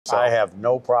So I have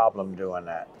no problem doing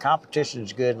that. Competition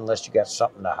is good unless you got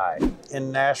something to hide.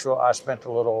 In Nashville, I spent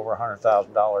a little over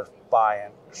 $100,000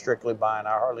 strictly buying.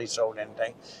 I hardly sold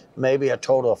anything. Maybe a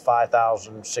total of $5,000,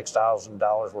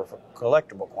 $6,000 worth of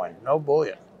collectible coins. No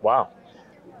bullion. wow.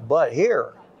 But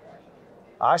here,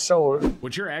 I sold.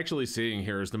 What you're actually seeing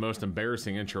here is the most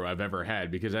embarrassing intro I've ever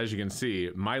had, because as you can see,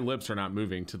 my lips are not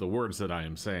moving to the words that I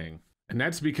am saying. And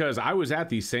that's because I was at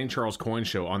the St. Charles Coin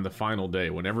Show on the final day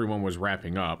when everyone was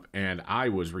wrapping up, and I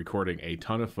was recording a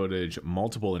ton of footage,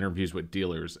 multiple interviews with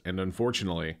dealers, and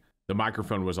unfortunately, the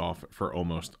microphone was off for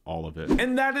almost all of it.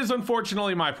 And that is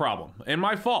unfortunately my problem and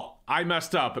my fault. I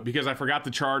messed up because I forgot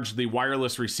to charge the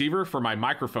wireless receiver for my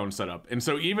microphone setup. And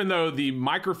so even though the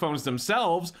microphones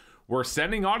themselves were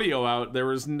sending audio out, there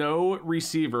was no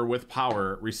receiver with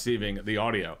power receiving the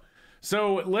audio.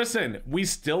 So listen, we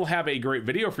still have a great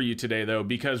video for you today though,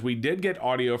 because we did get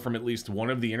audio from at least one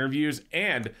of the interviews,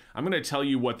 and I'm going to tell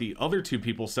you what the other two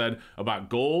people said about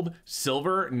gold,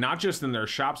 silver, not just in their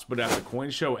shops, but at the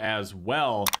coin show as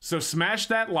well. So smash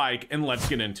that like and let's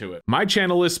get into it. My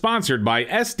channel is sponsored by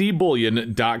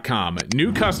SDBullion.com.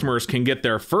 New customers can get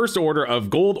their first order of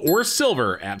gold or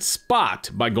silver at spot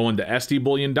by going to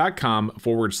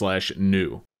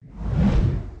SDBullion.com/new.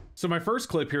 So my first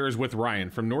clip here is with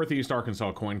Ryan from Northeast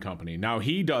Arkansas Coin Company. Now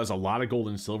he does a lot of gold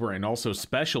and silver and also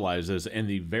specializes in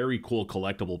the very cool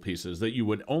collectible pieces that you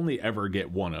would only ever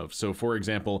get one of. So for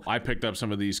example, I picked up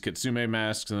some of these Kitsune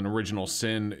masks and an original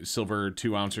Sin silver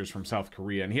 2 ounces from South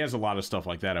Korea, and he has a lot of stuff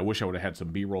like that. I wish I would have had some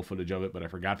B-roll footage of it, but I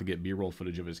forgot to get B-roll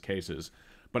footage of his cases.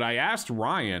 But I asked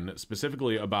Ryan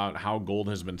specifically about how gold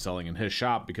has been selling in his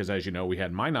shop, because as you know, we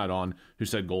had Minot on who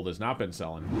said gold has not been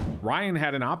selling. Ryan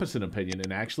had an opposite opinion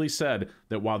and actually said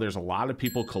that while there's a lot of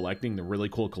people collecting the really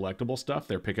cool collectible stuff,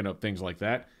 they're picking up things like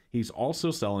that, he's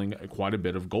also selling quite a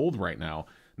bit of gold right now.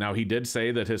 Now, he did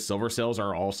say that his silver sales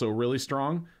are also really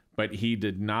strong, but he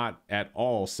did not at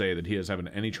all say that he is having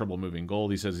any trouble moving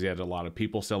gold. He says he had a lot of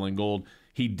people selling gold.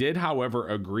 He did, however,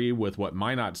 agree with what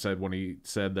Minot said when he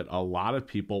said that a lot of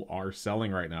people are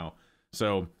selling right now.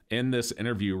 So in this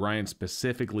interview, Ryan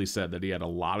specifically said that he had a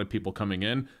lot of people coming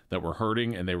in that were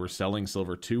hurting and they were selling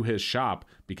silver to his shop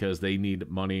because they need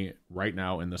money right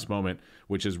now in this moment,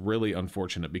 which is really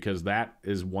unfortunate because that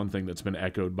is one thing that's been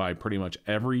echoed by pretty much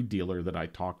every dealer that I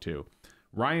talked to.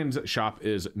 Ryan's shop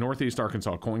is Northeast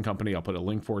Arkansas Coin Company. I'll put a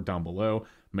link for it down below.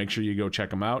 Make sure you go check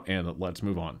them out, and let's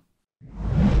move on.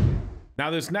 Now,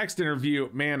 this next interview,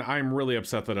 man, I'm really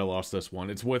upset that I lost this one.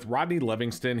 It's with Rodney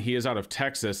Livingston. He is out of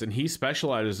Texas, and he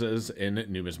specializes in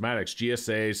numismatics,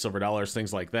 GSA, silver dollars,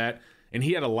 things like that. And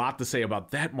he had a lot to say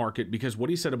about that market, because what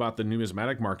he said about the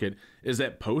numismatic market is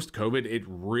that post-COVID, it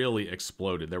really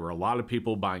exploded. There were a lot of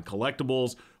people buying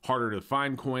collectibles, harder to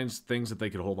find coins, things that they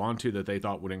could hold on to that they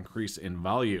thought would increase in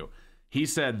value. He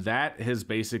said that has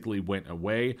basically went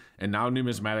away, and now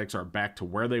numismatics are back to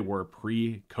where they were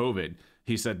pre-COVID.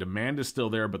 He said demand is still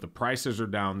there, but the prices are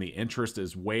down, the interest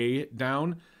is way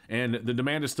down, and the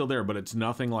demand is still there, but it's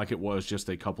nothing like it was just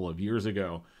a couple of years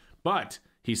ago. But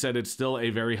he said it's still a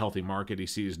very healthy market. He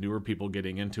sees newer people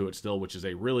getting into it still, which is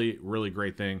a really, really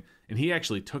great thing. And he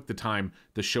actually took the time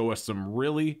to show us some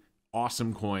really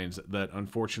awesome coins that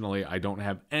unfortunately I don't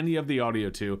have any of the audio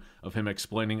to of him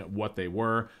explaining what they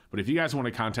were. But if you guys want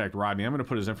to contact Rodney, I'm going to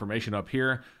put his information up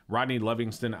here. Rodney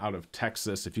Livingston out of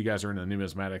Texas. If you guys are into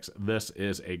numismatics, this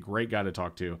is a great guy to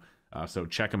talk to. So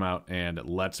check him out, and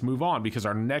let's move on, because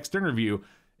our next interview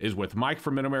is with Mike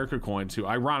from Mid-America Coins, who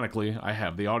ironically I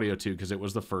have the audio to because it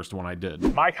was the first one I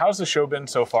did. Mike, how's the show been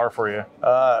so far for you?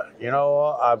 You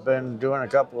know, I've been doing a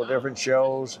couple of different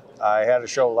shows. I had a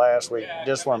show last week.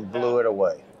 This one blew it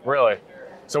away. Really?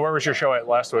 So where was your show at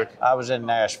last week? I was in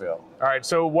Nashville. All right,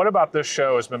 so what about this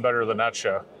show has been better than that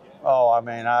show? Oh, I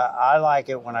mean, I like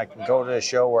it when I can go to a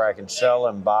show where I can sell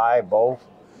and buy both.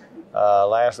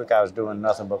 Last week I was doing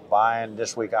nothing but buying.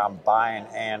 This week I'm buying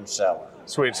and selling.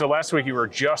 Sweet. So last week you were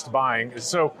just buying.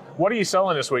 So what are you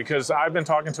selling this week? Because I've been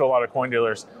talking to a lot of coin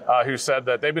dealers who said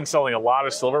that they've been selling a lot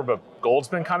of silver, but gold's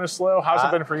been kind of slow. How's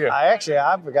it been for you? I've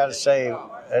got to say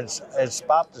it's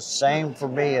about the same for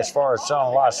me as far as selling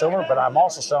a lot of silver, but I'm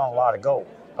also selling a lot of gold.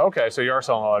 Okay, so you are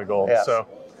selling a lot of gold. Yes. So,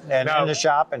 and now, in the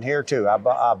shop and here too. I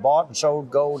bought and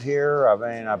sold gold here. I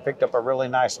mean, I picked up a really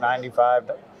nice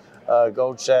 95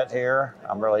 gold set here.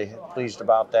 I'm really pleased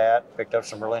about that. Picked up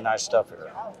some really nice stuff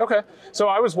here. Okay, so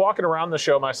I was walking around the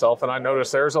show myself, and I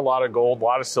noticed there's a lot of gold, a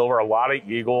lot of silver, a lot of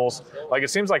eagles. Like, it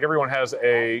seems like everyone has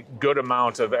a good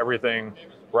amount of everything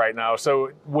right now. So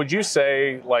would you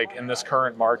say, like, in this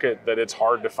current market that it's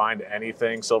hard to find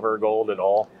anything silver or gold at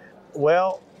all?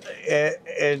 Well,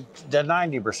 the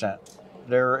 90%.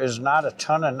 There is not a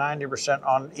ton of 90%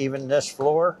 on even this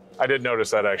floor. I did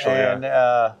notice that actually. And,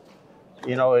 yeah.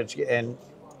 you know, and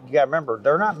you got to remember,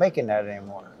 they're not making that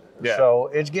anymore. Yeah. So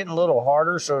it's getting a little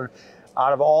harder. So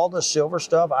out of all the silver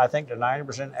stuff, I think the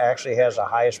 90% actually has the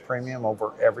highest premium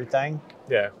over everything.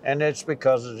 Yeah. And it's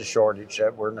because of the shortage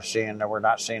that we're not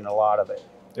seeing a lot of it.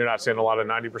 You're not seeing a lot of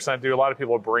 90%. Do a lot of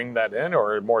people bring that in,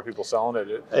 or are more people selling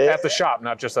it at the shop,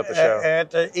 not just at the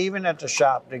show? Even at the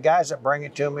shop, the guys that bring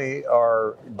it to me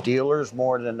are dealers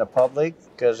more than the public,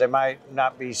 because they might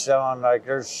not be selling, like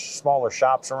there's smaller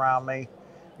shops around me.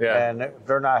 Yeah. And if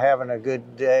they're not having a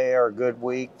good day or a good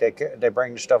week, they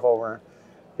bring the stuff over,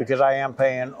 because I am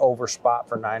paying over spot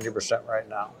for 90% right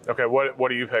now. Okay, what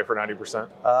do you pay for 90%?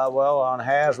 Well, on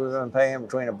halves, we've been paying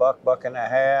between $1,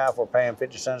 $1.50. We're paying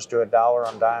 50 cents to $1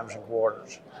 on dimes and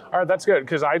quarters. All right, that's good,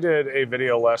 because I did a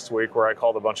video last week where I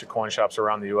called a bunch of coin shops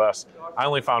around the U.S. I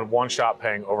only found one shop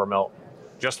paying over melt,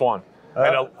 just one.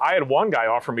 And I had one guy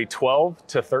offer me 12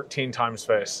 to 13 times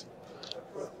face.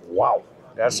 Wow.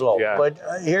 That's low. Yeah. But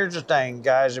here's the thing,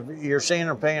 guys. If you're seeing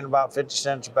them paying about 50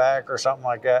 cents back or something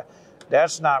like that,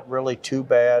 that's not really too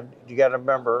bad. You got to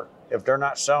remember, if they're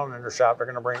not selling in their shop, they're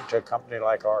going to bring it to a company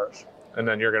like ours. And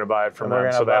then you're going to buy it from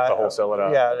them, so they have to wholesale it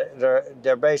out. Yeah,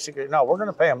 they're basically, no, we're going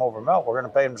to pay them over melt. We're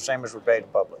going to pay them the same as we pay the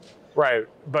public. Right,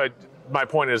 but my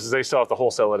point is they still have to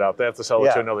wholesale it out. They have to sell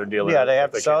it to another dealer. Yeah, they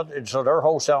have to sell it, so they're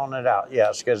wholesaling it out,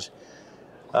 yes, because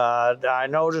I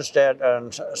noticed that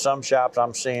in some shops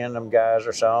I'm seeing them guys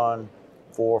are selling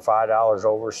 $4 or $5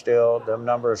 over still. Them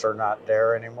numbers are not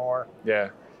there anymore. Yeah.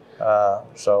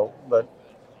 But,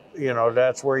 you know,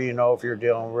 that's where you know if you're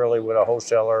dealing really with a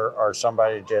wholesaler or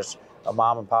somebody just a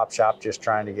mom and pop shop just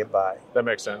trying to get by. That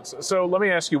makes sense. So let me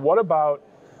ask you, what about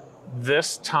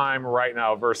this time right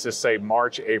now versus, say,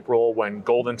 March, April, when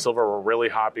gold and silver were really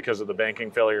hot because of the banking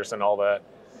failures and all that?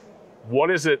 What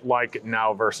is it like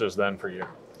now versus then for you?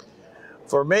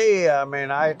 For me, I mean,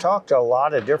 I talked to a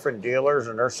lot of different dealers,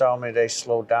 and they're telling me they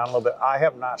slowed down a little bit. I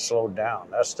have not slowed down.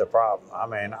 That's the problem. I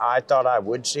mean, I thought I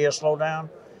would see a slowdown.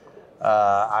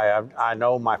 I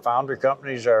know my foundry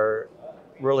companies are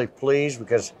really pleased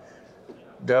because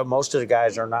most of the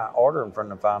guys are not ordering from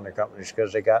the foundry companies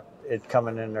because they got it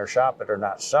coming in their shop, but they're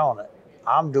not selling it.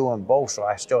 I'm doing both, so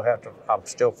I'm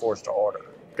still forced to order.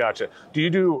 Gotcha. Do you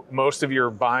do most of your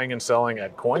buying and selling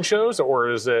at coin shows, or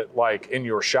is it like in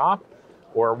your shop?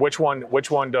 Or which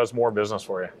one does more business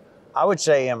for you? I would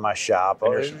say in my shop,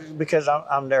 because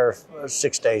I'm there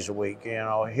 6 days a week. You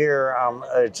know, here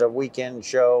it's a weekend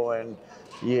show, and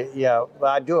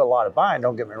I do a lot of buying.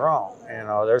 Don't get me wrong. You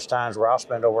know, there's times where I'll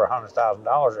spend over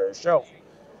 $100,000 at a show.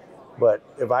 But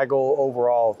if I go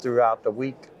overall throughout the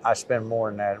week, I spend more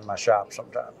than that in my shop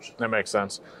sometimes. That makes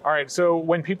sense. All right, so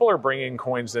when people are bringing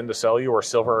coins in to sell you, or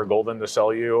silver or gold in to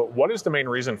sell you, what is the main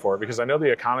reason for it? Because I know the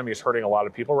economy is hurting a lot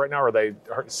of people right now. Are they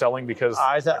selling because...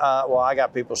 I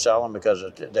got people selling because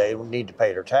they need to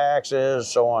pay their taxes,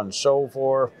 so on and so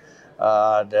forth.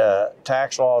 The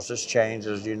tax laws has changed,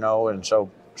 as you know, and so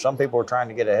some people are trying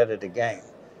to get ahead of the game.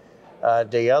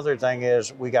 The other thing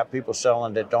is we got people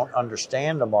selling that don't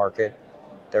understand the market.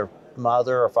 Their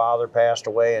mother or father passed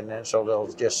away, and then so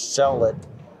they'll just sell it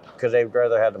because they'd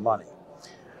rather have the money.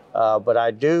 But I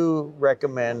do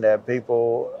recommend that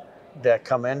people that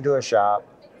come into a shop,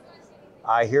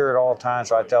 I hear it all the time,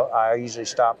 so I usually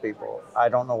stop people. I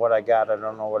don't know what I got. I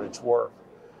don't know what it's worth.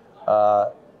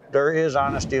 There is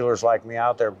honest dealers like me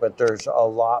out there, but there's a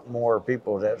lot more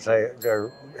people that say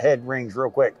their head rings real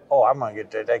quick. Oh, I'm going to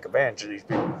get to take advantage of these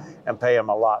people and pay them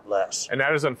a lot less. And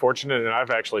that is unfortunate, and I've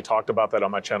actually talked about that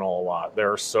on my channel a lot.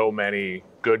 There are so many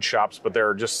good shops, but there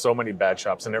are just so many bad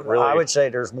shops, and it really... I would say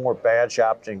there's more bad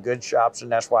shops than good shops, and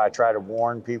that's why I try to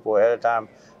warn people ahead of time.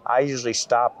 I usually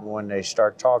stop when they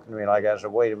start talking to me like I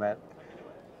said, wait a minute.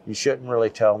 You shouldn't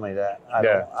really tell me that.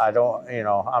 I don't, you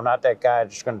know, I'm not that guy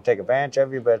that's going to take advantage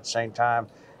of you, but at the same time,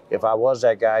 if I was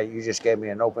that guy, you just gave me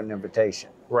an open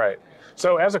invitation. Right.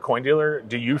 So as a coin dealer,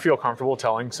 do you feel comfortable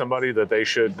telling somebody that they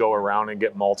should go around and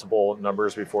get multiple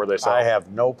numbers before they sell? I have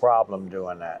no problem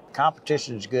doing that.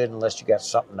 Competition is good unless you got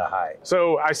something to hide.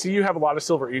 So I see you have a lot of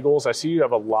silver eagles. I see you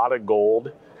have a lot of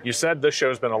gold. You said this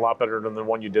show's been a lot better than the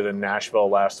one you did in Nashville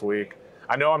last week.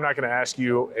 I know I'm not going to ask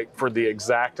you for the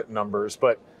exact numbers,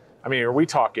 but I mean, are we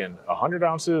talking 100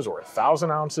 ounces or 1,000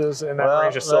 ounces in that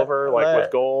range of silver,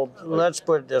 with gold? Let's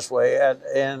put it this way.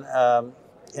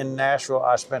 In Nashville,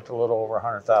 I spent a little over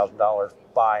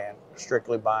 $100,000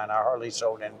 strictly buying. I hardly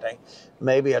sold anything.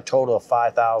 Maybe a total of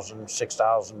 $5,000,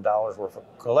 $6,000 worth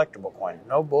of collectible coin.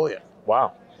 No bullion.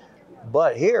 Wow.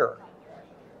 But here,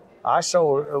 I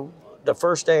sold the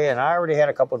first day, and I already had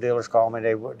a couple of dealers call me.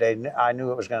 I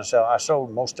knew it was going to sell. I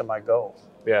sold most of my gold.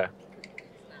 Yeah.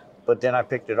 But then I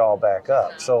picked it all back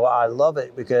up. So I love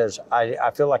it because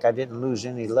I feel like I didn't lose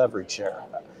any leverage there.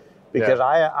 Because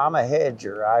I'm a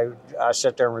hedger. I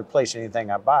sit there and replace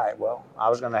anything I buy. Well, I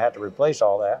was going to have to replace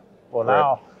all that. Well,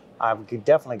 now I've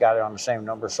definitely got it on the same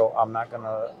number, so I'm not going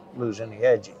to lose any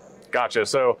hedging. Gotcha.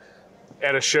 So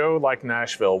at a show like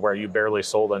Nashville where you barely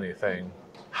sold anything,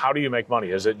 how do you make money?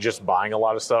 Is it just buying a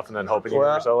lot of stuff and then hoping you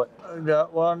can resell it?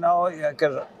 Well, no,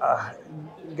 because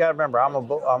you got to remember, I'm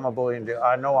a bullion dealer.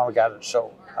 I know I got it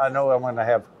sold. I know I'm going to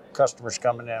have customers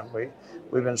coming in.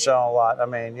 We've been selling a lot. I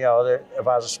mean, you know, if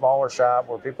I was a smaller shop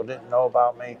where people didn't know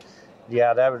about me,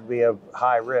 yeah, that would be a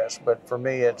high risk. But for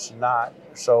me, it's not.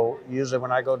 So usually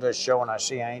when I go to a show and I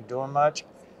see I ain't doing much,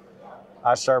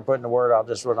 I start putting the word out,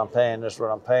 this is what I'm paying, this is what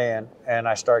I'm paying, and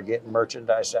I start getting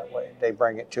merchandise that way. They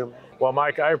bring it to me. Well,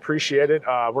 Mike, I appreciate it.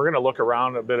 We're going to look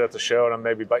around a bit at the show and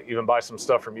maybe even buy some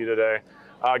stuff from you today.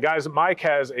 Guys, Mike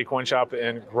has a coin shop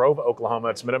in Grove, Oklahoma.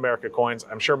 It's Mid-America Coins.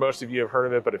 I'm sure most of you have heard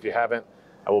of it, but if you haven't,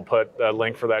 I will put a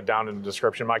link for that down in the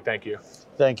description. Mike, thank you.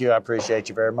 Thank you. I appreciate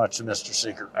you very much, Mr.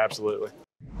 Seeker. Absolutely.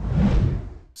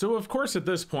 So, of course, at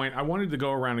this point, I wanted to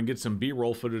go around and get some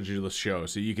B-roll footage of the show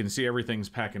so you can see everything's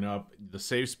packing up. The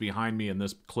safes behind me in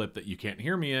this clip that you can't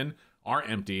hear me in are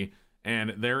empty,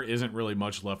 and there isn't really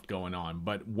much left going on.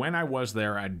 But when I was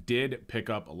there, I did pick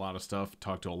up a lot of stuff,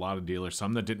 talked to a lot of dealers,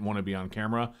 some that didn't want to be on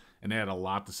camera, and they had a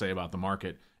lot to say about the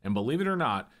market. And believe it or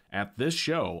not, at this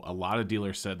show, a lot of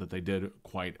dealers said that they did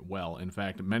quite well. In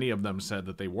fact, many of them said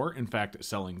that they were, in fact,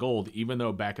 selling gold, even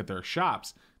though back at their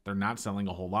shops, they're not selling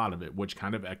a whole lot of it, which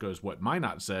kind of echoes what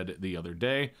Minot said the other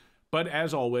day. But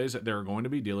as always, there are going to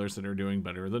be dealers that are doing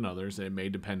better than others. It may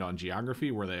depend on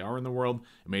geography, where they are in the world.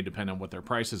 It may depend on what their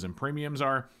prices and premiums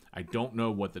are. I don't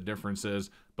know what the difference is,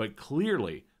 but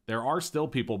clearly there are still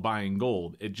people buying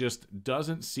gold. It just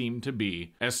doesn't seem to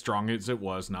be as strong as it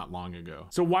was not long ago.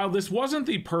 So while this wasn't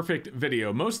the perfect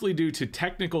video, mostly due to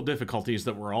technical difficulties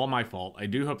that were all my fault, I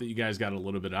do hope that you guys got a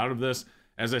little bit out of this.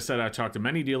 As I said, I talked to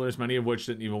many dealers, many of which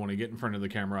didn't even want to get in front of the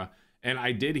camera, and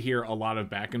I did hear a lot of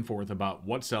back and forth about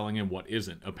what's selling and what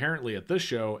isn't. Apparently at this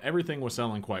show, everything was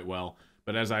selling quite well,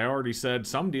 but as I already said,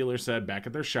 some dealers said back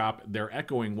at their shop, they're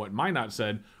echoing what Minot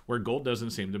said, where gold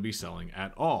doesn't seem to be selling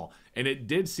at all. And it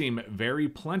did seem very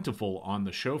plentiful on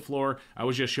the show floor. I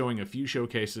was just showing a few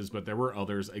showcases, but there were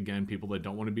others. Again, people that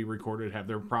don't want to be recorded, have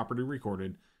their property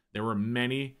recorded. There were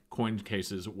many coin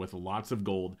cases with lots of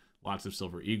gold, lots of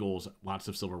silver eagles, lots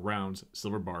of silver rounds,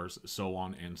 silver bars, so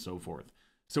on and so forth.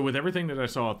 So with everything that I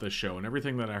saw at this show and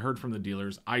everything that I heard from the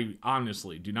dealers, I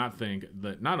honestly do not think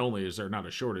that not only is there not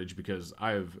a shortage, because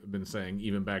I've been saying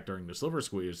even back during the silver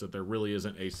squeeze that there really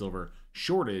isn't a silver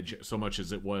shortage so much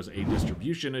as it was a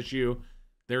distribution issue.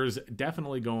 There's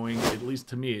definitely going, at least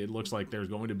to me, it looks like there's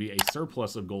going to be a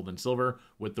surplus of gold and silver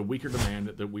with the weaker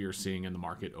demand that we are seeing in the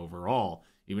market overall.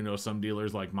 Even though some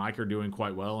dealers like Mike are doing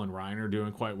quite well and Ryan are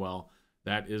doing quite well,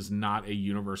 that is not a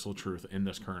universal truth in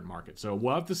this current market. So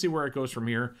we'll have to see where it goes from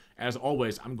here. As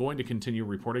always, I'm going to continue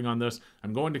reporting on this.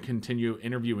 I'm going to continue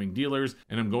interviewing dealers,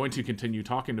 and I'm going to continue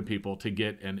talking to people to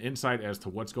get an insight as to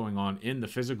what's going on in the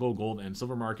physical gold and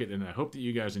silver market. And I hope that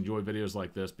you guys enjoy videos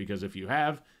like this, because if you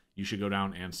have, you should go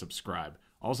down and subscribe.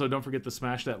 Also, don't forget to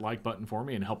smash that like button for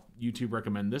me and help YouTube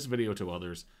recommend this video to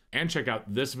others. And check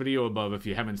out this video above if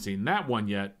you haven't seen that one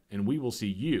yet, and we will see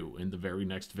you in the very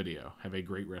next video. Have a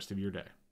great rest of your day.